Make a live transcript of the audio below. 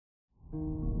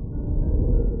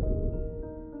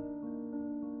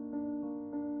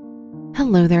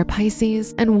Hello there,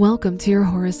 Pisces, and welcome to your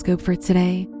horoscope for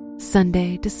today,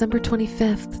 Sunday, December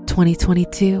 25th,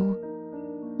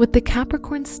 2022. With the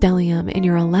Capricorn stellium in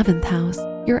your 11th house,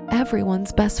 you're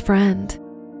everyone's best friend.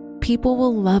 People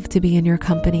will love to be in your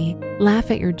company,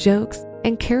 laugh at your jokes,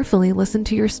 and carefully listen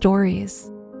to your stories.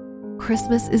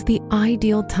 Christmas is the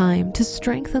ideal time to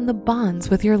strengthen the bonds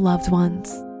with your loved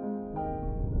ones.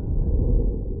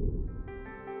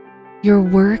 Your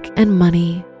work and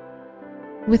money.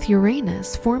 With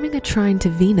Uranus forming a trine to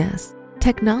Venus,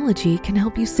 technology can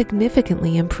help you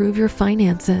significantly improve your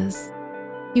finances.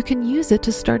 You can use it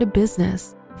to start a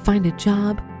business, find a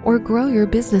job, or grow your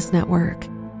business network.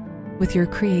 With your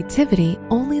creativity,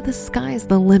 only the sky's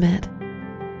the limit.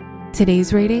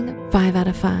 Today's rating, 5 out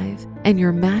of 5, and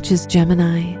your match is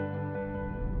Gemini.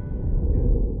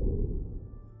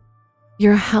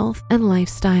 Your health and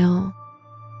lifestyle.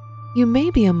 You may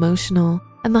be emotional,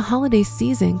 and the holiday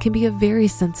season can be a very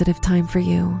sensitive time for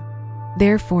you.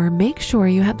 Therefore, make sure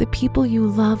you have the people you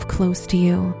love close to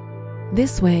you.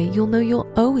 This way, you'll know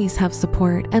you'll always have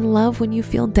support and love when you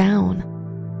feel down.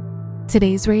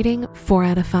 Today's rating, 4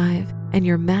 out of 5, and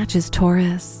your match is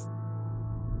Taurus.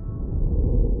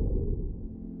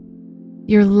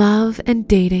 Your love and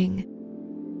dating.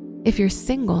 If you're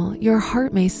single, your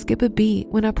heart may skip a beat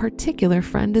when a particular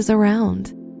friend is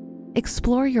around.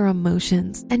 Explore your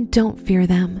emotions and don't fear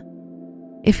them.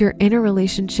 If you're in a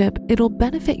relationship, it'll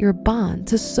benefit your bond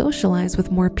to socialize with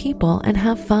more people and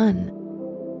have fun.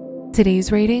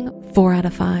 Today's rating, 4 out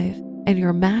of 5, and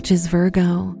your match is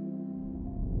Virgo.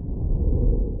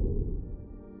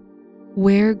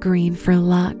 Wear green for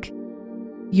luck.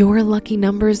 Your lucky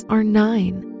numbers are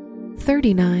 9,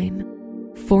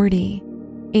 39, 40,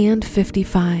 and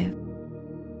 55.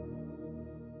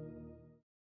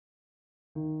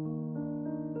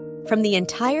 From the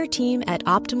entire team at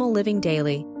Optimal Living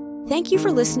Daily, thank you for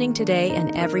listening today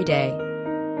and every day.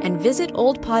 And visit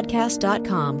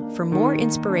oldpodcast.com for more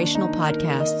inspirational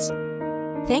podcasts.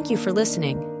 Thank you for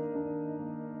listening.